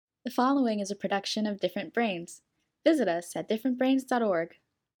The following is a production of Different Brains. Visit us at differentbrains.org.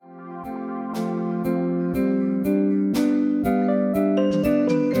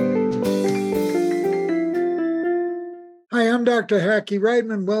 Hi, I'm Dr. Hackey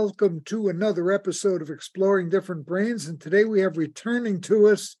Reitman. Welcome to another episode of Exploring Different Brains. And today we have returning to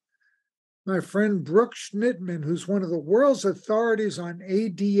us my friend Brooke Schnittman, who's one of the world's authorities on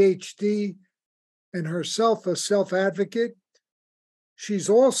ADHD and herself a self-advocate. She's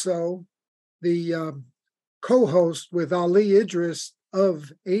also the co-host with Ali Idris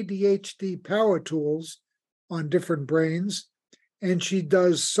of ADHD Power Tools on Different Brains. And she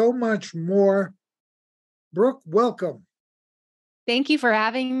does so much more. Brooke, welcome. Thank you for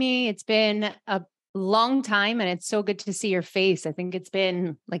having me. It's been a long time and it's so good to see your face. I think it's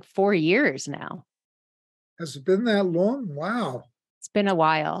been like 4 years now. Has it been that long? Wow. It's been a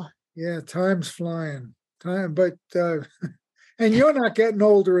while. Yeah, time's flying. And you're not getting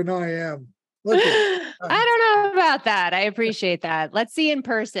older than I am. Look at I don't know about that. I appreciate that. Let's see in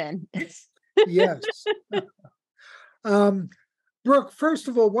person. Yes. Brooke, first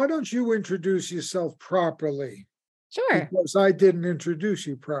of all, why don't you introduce yourself properly? Sure. Because I didn't introduce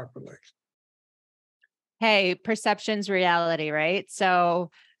you properly. Hey, perception's reality, right? So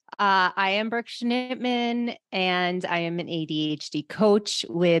I am Brooke Schnittman, and I am an ADHD coach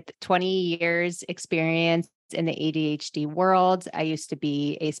with 20 years experience in the ADHD world. I used to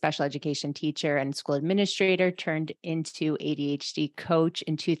be a special education teacher and school administrator, turned into ADHD coach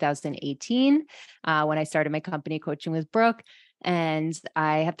in 2018 when I started my company Coaching with Brooke. And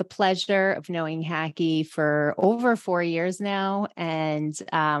I have the pleasure of knowing Hackey for over 4 years now. And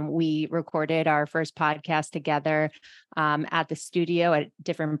we recorded our first podcast together at the studio at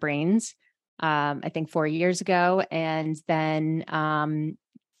Different Brains, I think 4 years ago. And then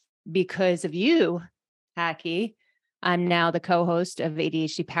because of you, Hackey, I'm now the co-host of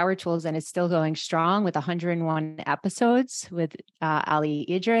ADHD Power Tools, and it's still going strong with 101 episodes with Ali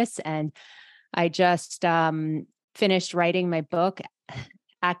Idris. And I just finished writing my book,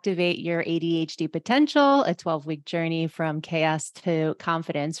 Activate Your ADHD Potential, a 12-week journey from chaos to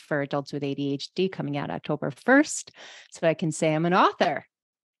confidence for adults with ADHD, coming out October 1st. So I can say I'm an author,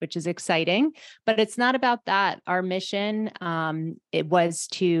 which is exciting, but it's not about that. Our mission, it was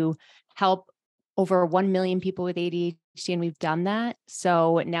to help over 1 million people with ADHD, and we've done that.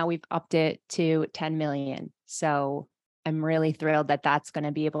 So now we've upped it to 10 million. So I'm really thrilled that that's going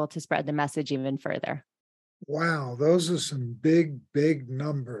to be able to spread the message even further. Wow, those are some big, big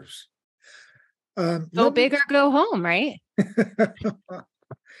numbers. Go big or go home, right?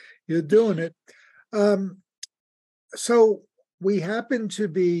 You're doing it. So we happen to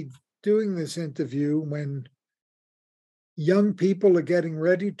be doing this interview when young people are getting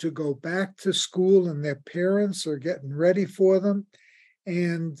ready to go back to school and their parents are getting ready for them.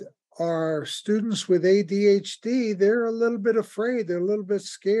 And our students with ADHD, they're a little bit afraid. They're a little bit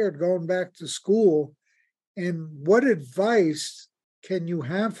scared going back to school. And what advice can you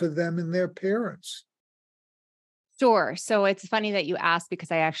have for them and their parents? Sure. So it's funny that you asked,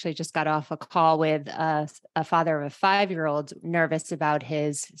 because I actually just got off a call with a father of a 5-year-old nervous about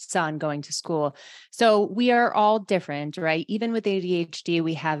his son going to school. So we are all different, right? Even with ADHD,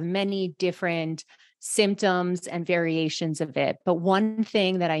 we have many different symptoms and variations of it. But one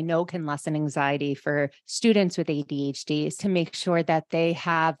thing that I know can lessen anxiety for students with ADHD is to make sure that they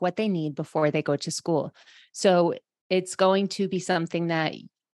have what they need before they go to school. So it's going to be something that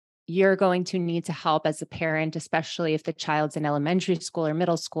you're going to need to help as a parent, especially if the child's in elementary school or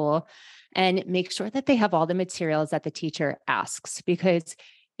middle school, and make sure that they have all the materials that the teacher asks. Because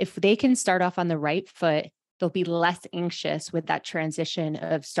if they can start off on the right foot, they'll be less anxious with that transition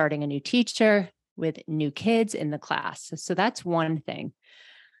of starting a new teacher with new kids in the class. So that's one thing.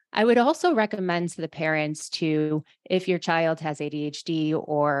 I would also recommend to the parents to, if your child has ADHD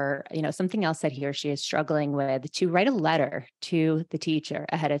or, something else that he or she is struggling with, to write a letter to the teacher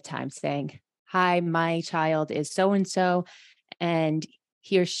ahead of time saying, "Hi, my child is so-and-so, and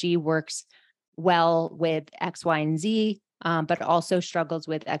he or she works well with X, Y, and Z, but also struggles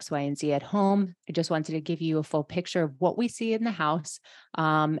with X, Y, and Z at home. I just wanted to give you a full picture of what we see in the house.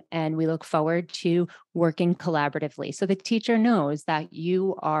 And we look forward to working collaboratively." So the teacher knows that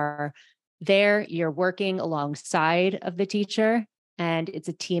you are there, you're working alongside of the teacher, and it's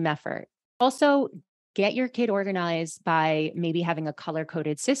a team effort. Also, get your kid organized by maybe having a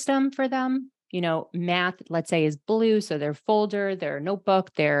color-coded system for them. Math, let's say, is blue. So their folder, their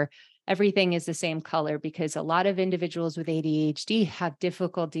notebook, everything is the same color, because a lot of individuals with ADHD have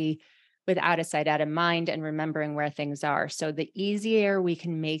difficulty with out of sight, out of mind, and remembering where things are. So the easier we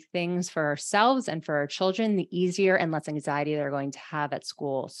can make things for ourselves and for our children, the easier and less anxiety they're going to have at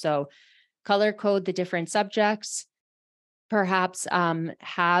school. So color code the different subjects, perhaps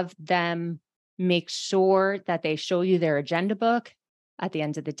have them make sure that they show you their agenda book at the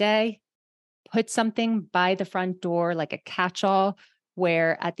end of the day. Put something by the front door, like a catch-all,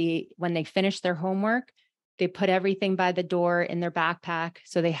 where when they finish their homework, they put everything by the door in their backpack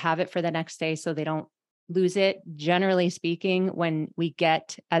so they have it for the next day so they don't lose it. Generally speaking, when we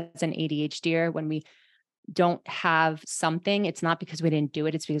get as an ADHDer, when we don't have something, it's not because we didn't do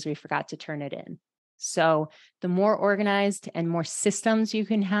it, it's because we forgot to turn it in. So the more organized and more systems you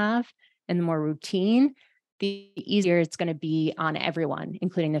can have and the more routine, the easier it's going to be on everyone,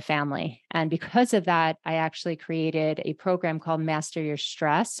 including the family. And because of that, I actually created a program called Master Your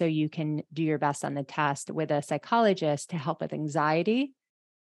Stress, so you can do your best on the test with a psychologist to help with anxiety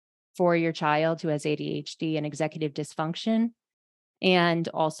for your child who has ADHD and executive dysfunction, and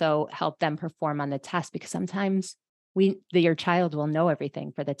also help them perform on the test, because sometimes your child will know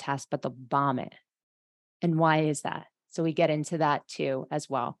everything for the test, but they'll bomb it. And why is that? So we get into that too as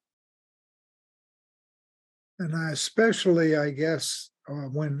well. And especially, I guess,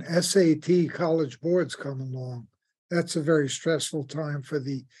 when SAT college boards come along, that's a very stressful time for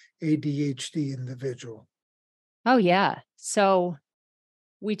the ADHD individual. Oh, yeah. So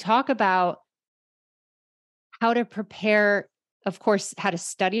we talk about how to prepare, of course, how to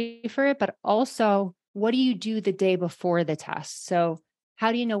study for it, but also what do you do the day before the test? So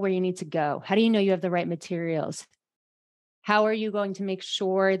how do you know where you need to go? How do you know you have the right materials? How are you going to make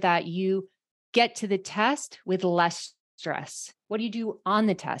sure that you get to the test with less stress? What do you do on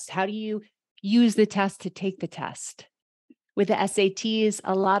the test? How do you use the test to take the test? With the SATs,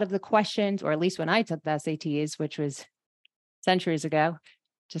 a lot of the questions, or at least when I took the SATs, which was centuries ago,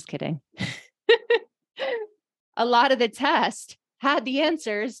 just kidding. A lot of the test had the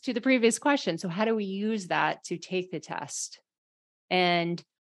answers to the previous question. So how do we use that to take the test? And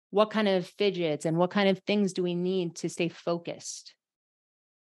what kind of fidgets and what kind of things do we need to stay focused?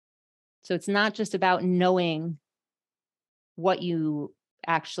 So it's not just about knowing what you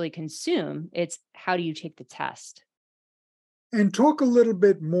actually consume, it's how do you take the test? And talk a little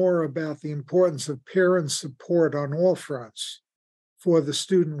bit more about the importance of parent support on all fronts for the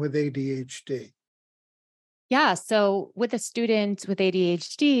student with ADHD. Yeah. So with a student with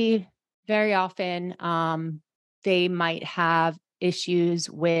ADHD, very often they might have issues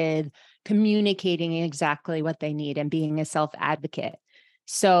with communicating exactly what they need and being a self-advocate.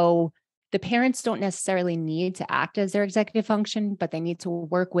 So the parents don't necessarily need to act as their executive function, but they need to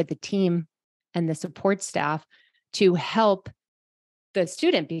work with the team and the support staff to help the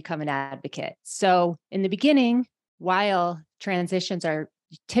student become an advocate. So in the beginning, while transitions are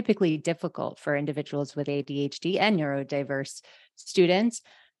typically difficult for individuals with ADHD and neurodiverse students,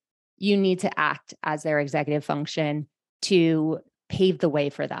 you need to act as their executive function to pave the way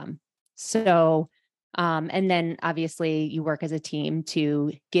for them. So, and then obviously you work as a team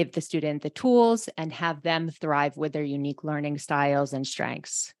to give the student the tools and have them thrive with their unique learning styles and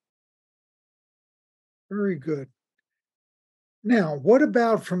strengths. Very good. Now, what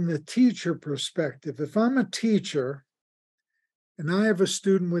about from the teacher perspective? If I'm a teacher and I have a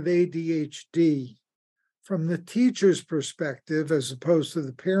student with ADHD, from the teacher's perspective, as opposed to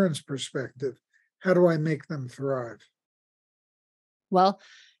the parent's perspective, how do I make them thrive? Well,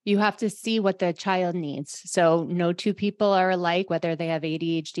 you have to see what the child needs. So no two people are alike, whether they have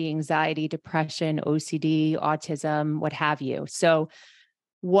ADHD, anxiety, depression, OCD, autism, what have you. So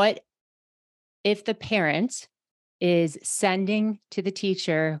what if the parent is sending to the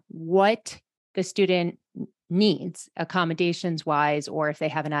teacher what the student needs accommodations wise, or if they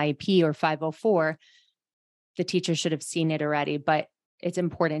have an IEP or 504, the teacher should have seen it already, but it's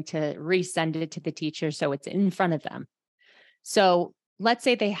important to resend it to the teacher so it's in front of them. So let's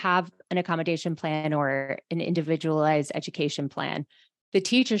say they have an accommodation plan or an individualized education plan. The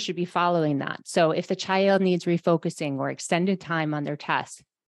teacher should be following that. So if the child needs refocusing or extended time on their test,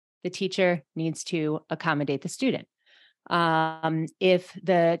 the teacher needs to accommodate the student. If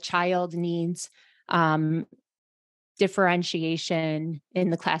the child needs differentiation in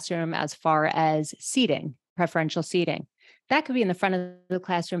the classroom as far as seating, preferential seating, that could be in the front of the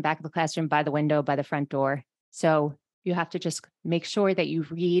classroom, back of the classroom, by the window, by the front door. So you have to just make sure that you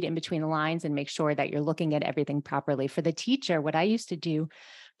read in between the lines and make sure that you're looking at everything properly. For the teacher, what I used to do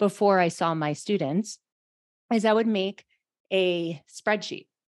before I saw my students is I would make a spreadsheet,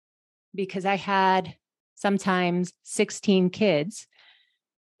 because I had sometimes 16 kids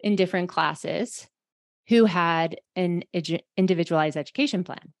in different classes who had an individualized education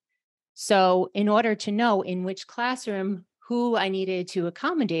plan. So in order to know in which classroom who I needed to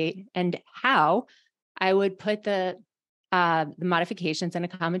accommodate and how, I would put the modifications and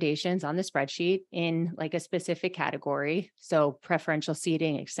accommodations on the spreadsheet in like a specific category. So preferential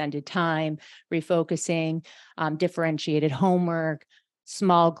seating, extended time, refocusing, differentiated homework,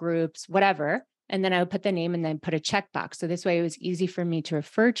 small groups, whatever. And then I would put the name and then put a checkbox. So this way it was easy for me to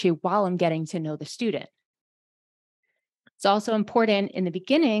refer to while I'm getting to know the student. It's also important in the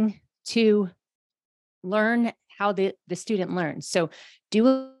beginning to learn how the student learns. So do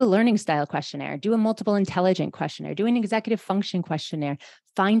a learning style questionnaire, do a multiple intelligent questionnaire, do an executive function questionnaire,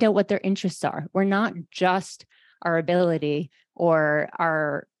 find out what their interests are. We're not just our ability or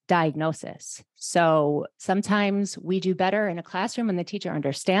our diagnosis. So sometimes we do better in a classroom when the teacher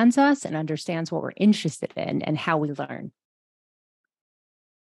understands us and understands what we're interested in and how we learn.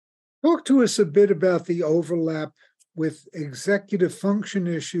 Talk to us a bit about the overlap with executive function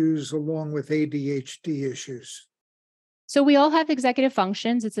issues along with ADHD issues. So we all have executive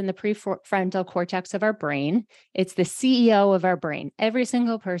functions. It's in the prefrontal cortex of our brain. It's the CEO of our brain. Every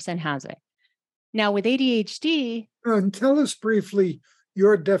single person has it. Now with ADHD. And tell us briefly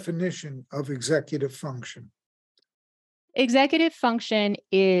your definition of executive function. Executive function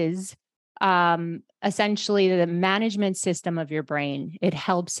is essentially the management system of your brain. It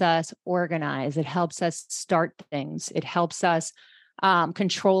helps us organize. It helps us start things. It helps us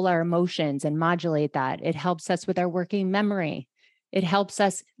control our emotions and modulate that. It helps us with our working memory. It helps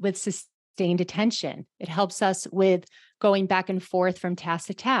us with sustained attention. It helps us with going back and forth from task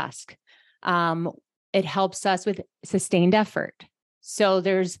to task. It helps us with sustained effort. So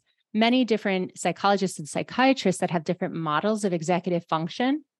there's many different psychologists and psychiatrists that have different models of executive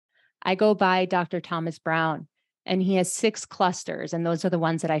function. I go by Dr. Thomas Brown, and he has 6 clusters, and those are the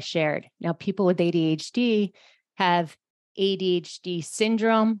ones that I shared. Now, people with ADHD have ADHD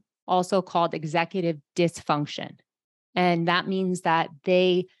syndrome, also called executive dysfunction. And that means that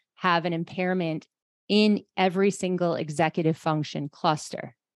they have an impairment in every single executive function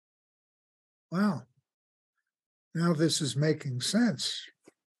cluster. Wow. Now this is making sense.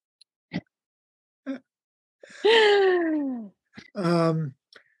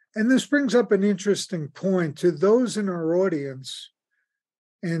 And this brings up an interesting point to those in our audience,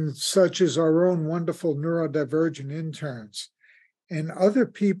 and such as our own wonderful neurodivergent interns and other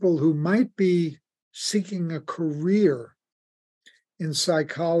people who might be seeking a career in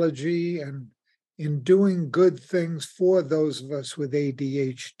psychology and in doing good things for those of us with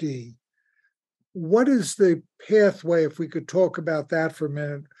ADHD. What is the pathway, if we could talk about that for a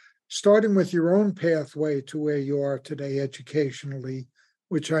minute, starting with your own pathway to where you are today educationally,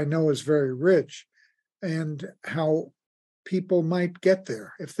 which I know is very rich, and how people might get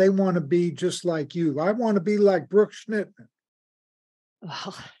there if they want to be just like you. I want to be like Brooke Schnittman.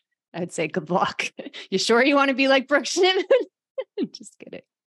 Well, I'd say good luck. You sure you want to be like Brooke Schnittman? Just kidding.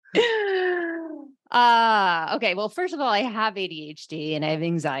 Okay. Well, first of all, I have ADHD and I have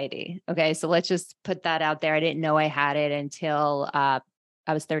anxiety. Okay. So let's just put that out there. I didn't know I had it until I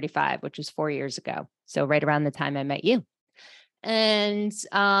was 35, which was 4 years ago. So right around the time I met you. And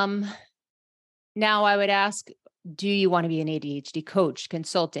now I would ask, do you want to be an ADHD coach,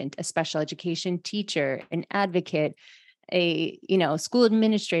 consultant, a special education teacher, an advocate, a school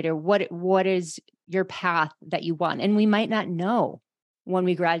administrator? What is your path that you want? And we might not know when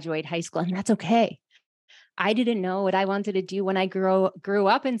we graduate high school, and that's okay. I didn't know what I wanted to do when I grew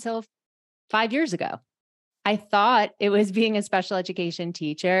up until 5 years ago. I thought it was being a special education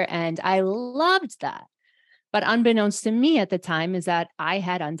teacher, and I loved that. But unbeknownst to me at the time is that I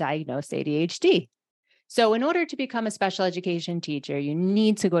had undiagnosed ADHD. So in order to become a special education teacher, you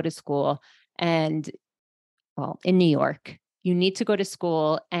need to go to school in New York, you need to go to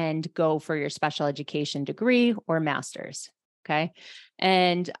school and go for your special education degree or master's. Okay.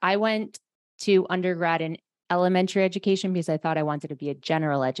 And I went to undergrad in elementary education because I thought I wanted to be a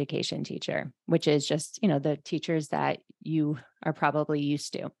general education teacher, which is just, the teachers that you are probably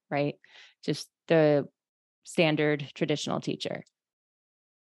used to, right? Just the standard traditional teacher.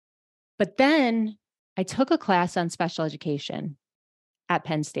 But then I took a class on special education at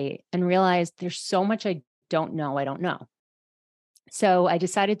Penn State and realized there's so much I don't know. So I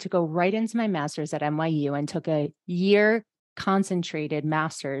decided to go right into my master's at NYU and took a year concentrated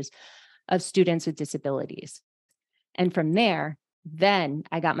master's of students with disabilities. And from there, then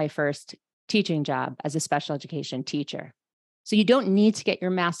I got my first teaching job as a special education teacher. So you don't need to get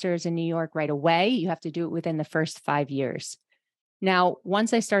your master's in New York right away. You have to do it within the first 5 years. Now,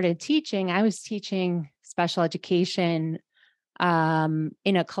 once I started teaching, I was teaching special education in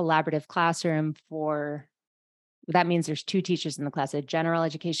a collaborative classroom for That means there's two teachers in the class, a general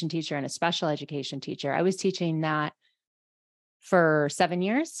education teacher and a special education teacher. I was teaching that for 7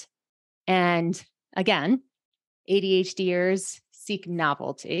 years. And again, ADHDers seek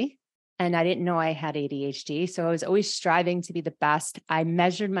novelty. And I didn't know I had ADHD. So I was always striving to be the best. I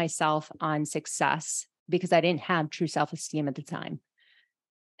measured myself on success because I didn't have true self-esteem at the time.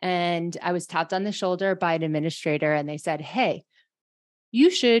 And I was tapped on the shoulder by an administrator and they said, hey, you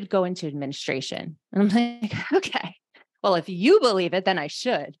should go into administration. And I'm like, okay, well, if you believe it, then I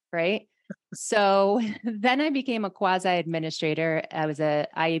should, right? So then I became a quasi administrator. I was a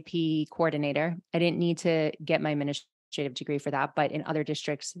IEP coordinator. I didn't need to get my administrative degree for that, but in other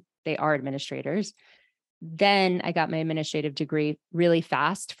districts, they are administrators. Then I got my administrative degree really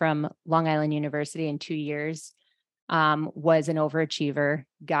fast from Long Island University in 2 years. Was an overachiever,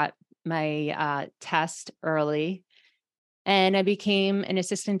 got my test early, and I became an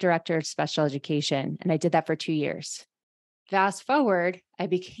assistant director of special education. And I did that for 2 years. Fast forward,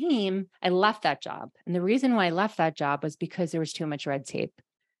 I left that job. And the reason why I left that job was because there was too much red tape.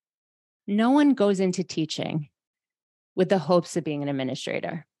 No one goes into teaching with the hopes of being an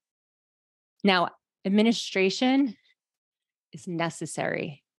administrator. Now, administration is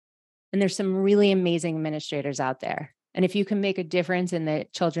necessary. And there's some really amazing administrators out there. And if you can make a difference in the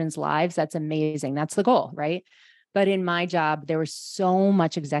children's lives, that's amazing. That's the goal, right? But in my job, there was so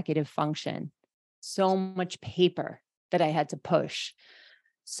much executive function, so much paper that I had to push,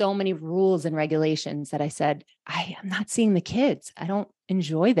 so many rules and regulations that I said, I am not seeing the kids. I don't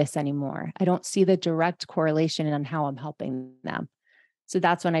enjoy this anymore. I don't see the direct correlation on how I'm helping them. So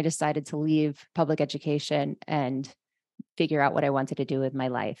that's when I decided to leave public education and figure out what I wanted to do with my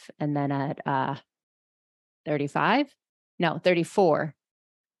life. And then at 34,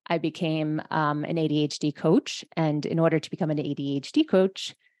 I became an ADHD coach. And in order to become an ADHD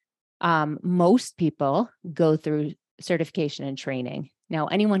coach, most people go through certification and training. Now,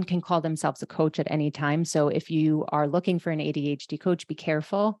 anyone can call themselves a coach at any time. So if you are looking for an ADHD coach, be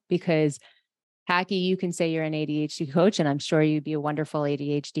careful because Hacky, you can say you're an ADHD coach, and I'm sure you'd be a wonderful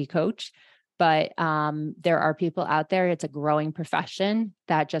ADHD coach. But there are people out there, it's a growing profession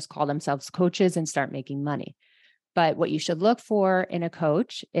that just call themselves coaches and start making money. But what you should look for in a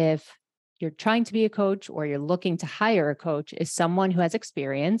coach, if you're trying to be a coach or you're looking to hire a coach, is someone who has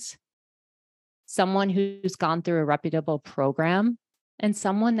experience, someone who's gone through a reputable program, and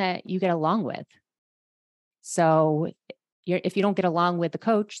someone that you get along with. So if you don't get along with the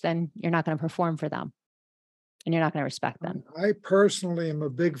coach, then you're not going to perform for them and you're not going to respect them. I personally am a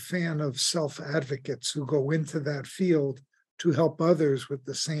big fan of self-advocates who go into that field to help others with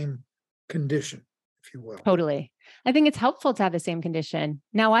the same condition, if you will. Totally. I think it's helpful to have the same condition.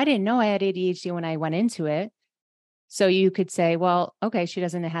 Now, I didn't know I had ADHD when I went into it. So you could say, well, okay, she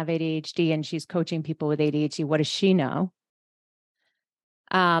doesn't have ADHD and she's coaching people with ADHD. What does she know?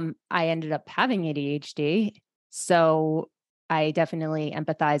 I ended up having ADHD. So I definitely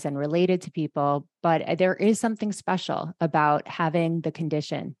empathize and related to people, but there is something special about having the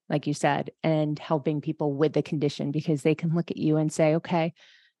condition, like you said, and helping people with the condition because they can look at you and say, okay,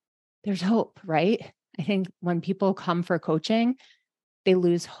 there's hope, right? I think when people come for coaching, they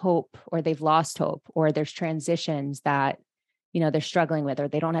lose hope or they've lost hope or there's transitions that, they're struggling with, or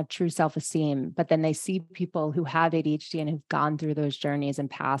they don't have true self-esteem, but then they see people who have ADHD and have gone through those journeys and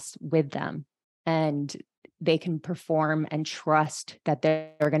passed with them. And they can perform and trust that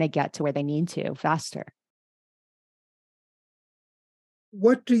they're going to get to where they need to faster.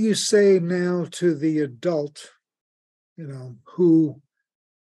 What do you say now to the adult, who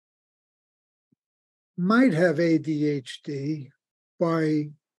might have ADHD?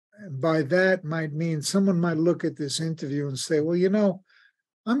 By that might mean someone might look at this interview and say, well,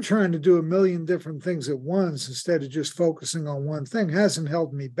 I'm trying to do a million different things at once instead of just focusing on one thing. Hasn't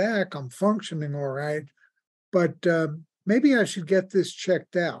held me back. I'm functioning all right. But maybe I should get this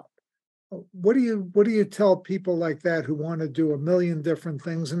checked out. What do you tell people like that who want to do a million different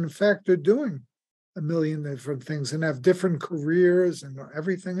things? And in fact, they're doing a million different things and have different careers and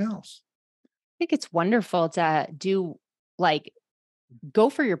everything else. I think it's wonderful to do go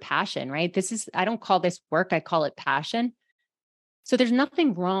for your passion, right? I don't call this work, I call it passion. So there's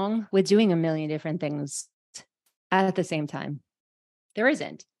nothing wrong with doing a million different things at the same time. There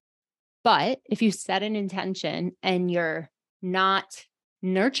isn't. But if you set an intention and you're not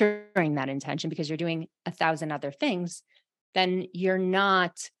nurturing that intention because you're doing 1,000 other things, then you're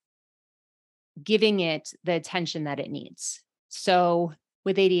not giving it the attention that it needs. So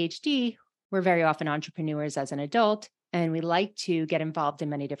with ADHD, we're very often entrepreneurs as an adult, and we like to get involved in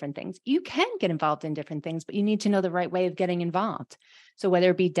many different things. You can get involved in different things, but you need to know the right way of getting involved. So whether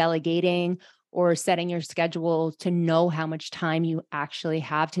it be delegating or setting your schedule to know how much time you actually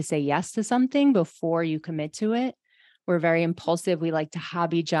have to say yes to something before you commit to it. We're very impulsive. We like to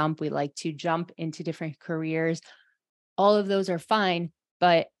hobby jump. We like to jump into different careers. All of those are fine,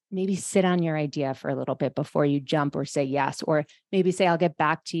 but maybe sit on your idea for a little bit before you jump or say yes, or maybe say, I'll get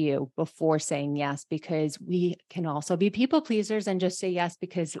back to you before saying yes, because we can also be people pleasers and just say yes.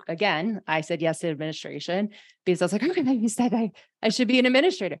 Because again, I said yes to administration because I was like, okay, you said I should be an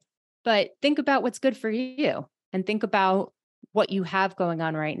administrator, but think about what's good for you and think about what you have going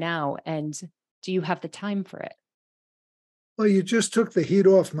on right now. And do you have the time for it? Well, you just took the heat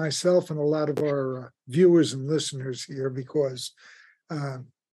off myself and a lot of our viewers and listeners here because uh,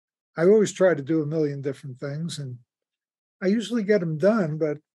 I always try to do a million different things and I usually get them done,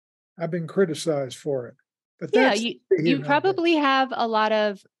 but I've been criticized for it. But Yeah, that's, you probably have a lot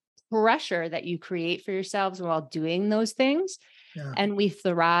of pressure that you create for yourselves while doing those things. yeah. And we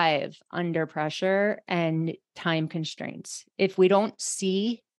thrive under pressure and time constraints. If we don't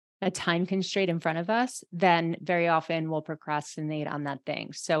see a time constraint in front of us, then very often we'll procrastinate on that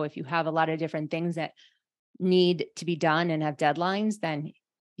thing. So if you have a lot of different things that need to be done and have deadlines, then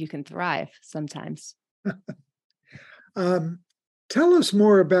you can thrive sometimes. Um, Tell us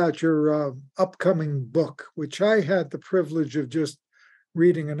more about your upcoming book, which I had the privilege of just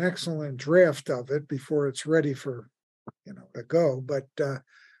reading an excellent draft of it before it's ready for, to go. But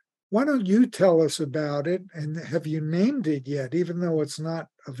why don't you tell us about it? And have you named it yet, even though it's not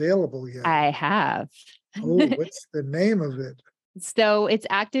available yet? I have. Oh, what's the name of it? So it's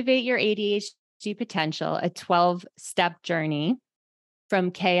Activate Your ADHD Potential, a 12-step journey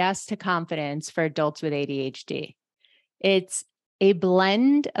from chaos to confidence for adults with ADHD. It's a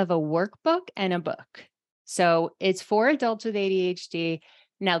blend of a workbook and a book. So it's for adults with ADHD.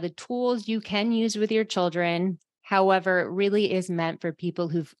 Now, the tools you can use with your children, however, it really is meant for people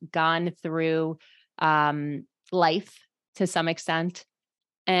who've gone through life to some extent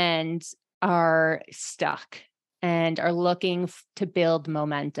and are stuck and are looking to build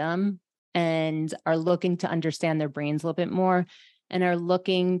momentum and are looking to understand their brains a little bit more and are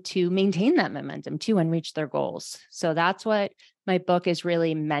looking to maintain that momentum too and reach their goals. So that's what my book is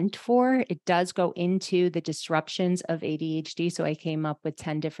really meant for. It does go into the disruptions of ADHD. So I came up with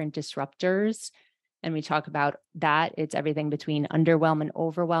 10 different disruptors and we talk about that. It's everything between underwhelm and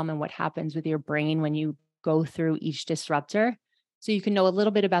overwhelm and what happens with your brain when you go through each disruptor. So you can know a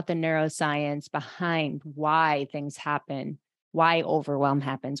little bit about the neuroscience behind why things happen, why overwhelm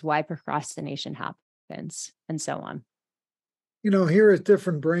happens, why procrastination happens, and so on. Here at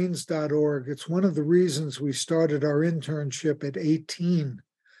differentbrains.org, it's one of the reasons we started our internship at 18,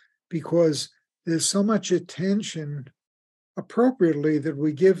 because there's so much attention appropriately that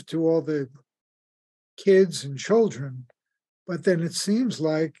we give to all the kids and children. But then it seems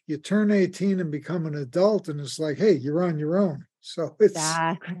like you turn 18 and become an adult, and it's like, hey, you're on your own. So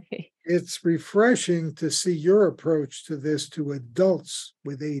Exactly. it's refreshing to see your approach to this to adults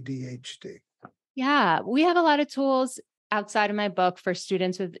with ADHD. Yeah, we have a lot of tools outside of my book for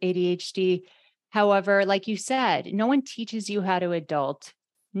students with ADHD. However, like you said, no one teaches you how to adult.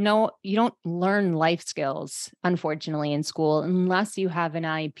 No, you don't learn life skills, unfortunately, in school unless you have an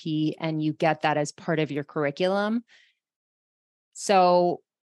IEP and you get that as part of your curriculum. So,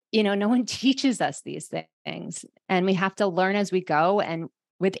 no one teaches us these things and we have to learn as we go. And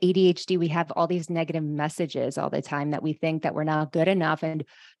with ADHD, we have all these negative messages all the time that we think that we're not good enough. And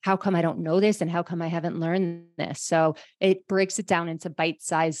how come I don't know this? And how come I haven't learned this? So it breaks it down into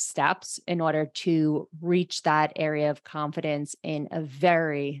bite-sized steps in order to reach that area of confidence in a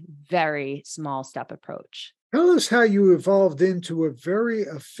very, very small step approach. Tell us how you evolved into a very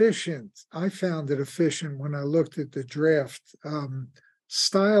efficient, I found it efficient when I looked at the draft,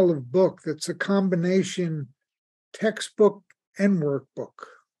 style of book that's a combination textbook and workbook,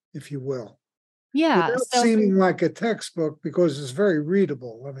 if you will, Yeah. without seeming like a textbook because it's very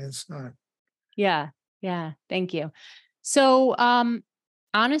readable. I mean, it's not. Yeah. Yeah. Thank you. So,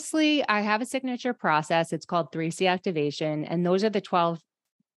 honestly, I have a signature process. It's called 3C activation. And those are the 12,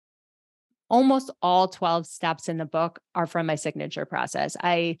 almost all 12 steps in the book are from my signature process.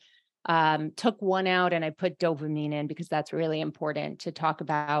 I took one out and I put dopamine in because that's really important to talk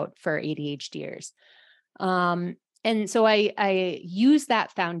about for ADHDers. And so I use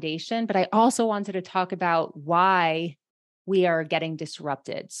that foundation, but I also wanted to talk about why we are getting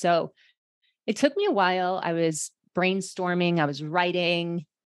disrupted. So it took me a while. I was brainstorming, I was writing,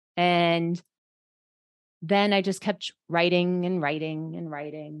 and then I just kept writing and writing and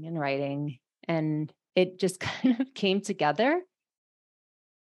writing and writing. And it just kind of came together.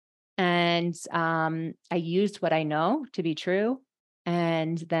 And I used what I know to be true.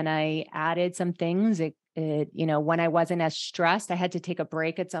 And then I added some things. When I wasn't as stressed, I had to take a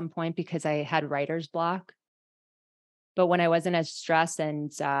break at some point because I had writer's block. But when I wasn't as stressed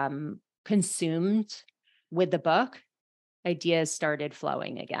and consumed with the book, ideas started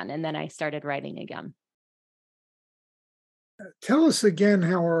flowing again. And then I started writing again. Tell us again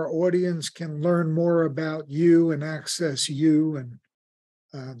how our audience can learn more about you and access you. And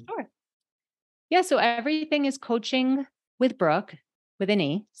Sure. Yeah. So everything is Coaching with Brooke with an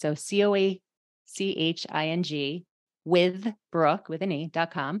E. So COACHING with Brooke with an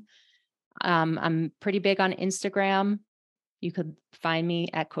E.com. I'm pretty big on Instagram. You could find me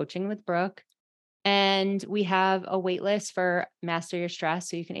at Coaching with Brooke. And we have a wait list for Master Your Stress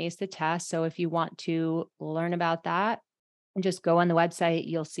so you can ace the test. So if you want to learn about that, and just go on the website,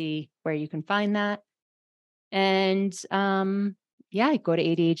 you'll see where you can find that. And go to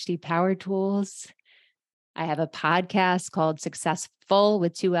ADHD Power Tools. I have a podcast called Successful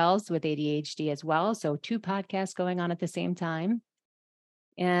with 2 L's with ADHD as well. So 2 podcasts going on at the same time.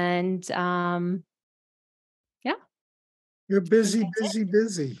 And you're busy, that's it. busy,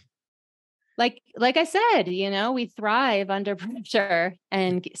 busy. Like I said, we thrive under pressure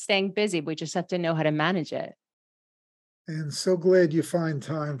and staying busy. We just have to know how to manage it. And so glad you find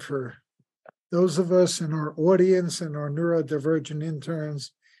time for those of us in our audience and our neurodivergent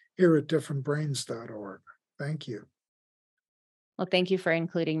interns here at differentbrains.org. Thank you. Well, thank you for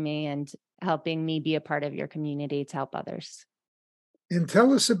including me and helping me be a part of your community to help others. And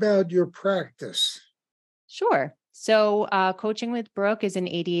tell us about your practice. Sure. So Coaching with Brooke is an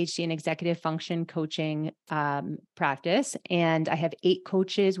ADHD and executive function coaching practice. And I have 8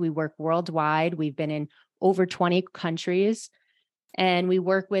 coaches. We work worldwide. We've been in over 20 countries. And we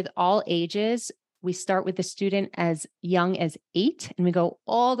work with all ages. We start with the student as young as 8, and we go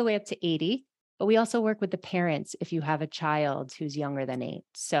all the way up to 80. But we also work with the parents if you have a child who's younger than 8.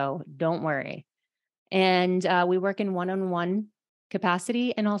 So don't worry. And we work in one-on-one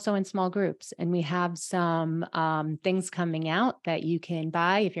capacity and also in small groups. And we have some things coming out that you can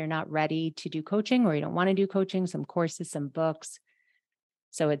buy if you're not ready to do coaching or you don't want to do coaching, some courses, some books.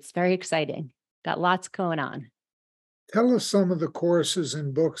 So it's very exciting. Got lots going on. Tell us some of the courses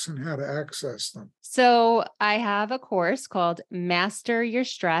and books and how to access them. So I have a course called Master Your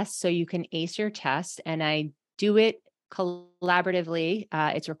Stress so you can ace your test. And I do it collaboratively.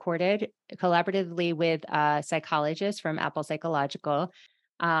 It's recorded collaboratively with a psychologist from Apple Psychological.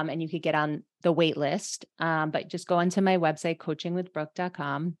 And you could get on the wait list. But just go onto my website,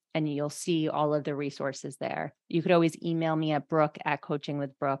 coachingwithbrooke.com, and you'll see all of the resources there. You could always email me at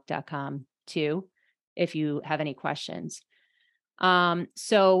brooke@coachingwithbrooke.com too, if you have any questions.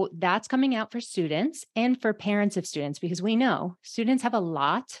 So that's coming out for students and for parents of students, because we know students have a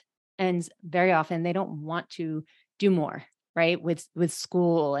lot and very often they don't want to do more, right? With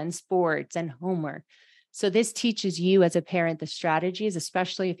school and sports and homework. So this teaches you as a parent the strategies,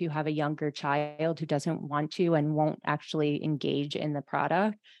 especially if you have a younger child who doesn't want to and won't actually engage in the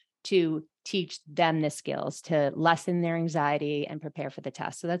product, to teach them the skills to lessen their anxiety and prepare for the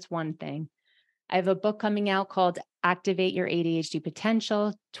test. So that's one thing. I have a book coming out called Activate Your ADHD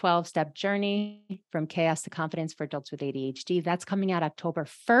Potential, 12-Step Journey from Chaos to Confidence for Adults with ADHD. That's coming out October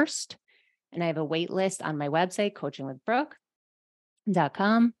 1st. And I have a wait list on my website,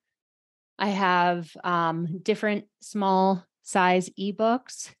 coachingwithbrooke.com. I have different small size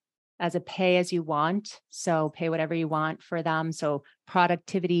ebooks as a pay as you want. So pay whatever you want for them. So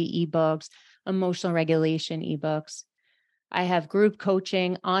productivity ebooks, emotional regulation ebooks. I have group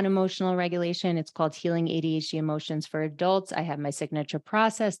coaching on emotional regulation. It's called Healing ADHD Emotions for Adults. I have my signature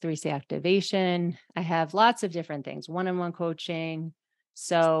process, 3C activation. I have lots of different things, one-on-one coaching.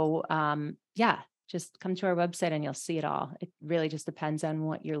 So just come to our website and you'll see it all. It really just depends on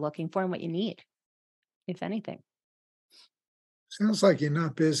what you're looking for and what you need, if anything. Sounds like you're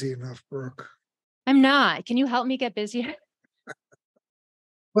not busy enough, Brooke. I'm not. Can you help me get busier?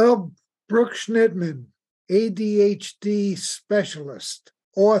 Well, Brooke Schnittman, ADHD specialist,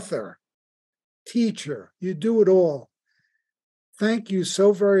 author, teacher, you do it all. Thank you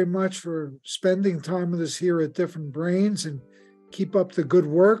so very much for spending time with us here at Different Brains, and keep up the good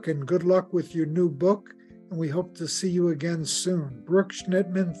work and good luck with your new book. And we hope to see you again soon. Brooke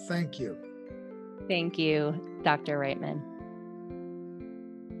Schnittman, thank you. Thank you, Dr. Reitman.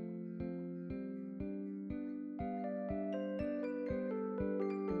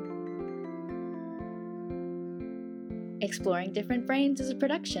 Exploring Different Brains is a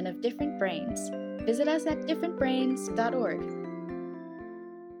production of Different Brains. Visit us at differentbrains.org.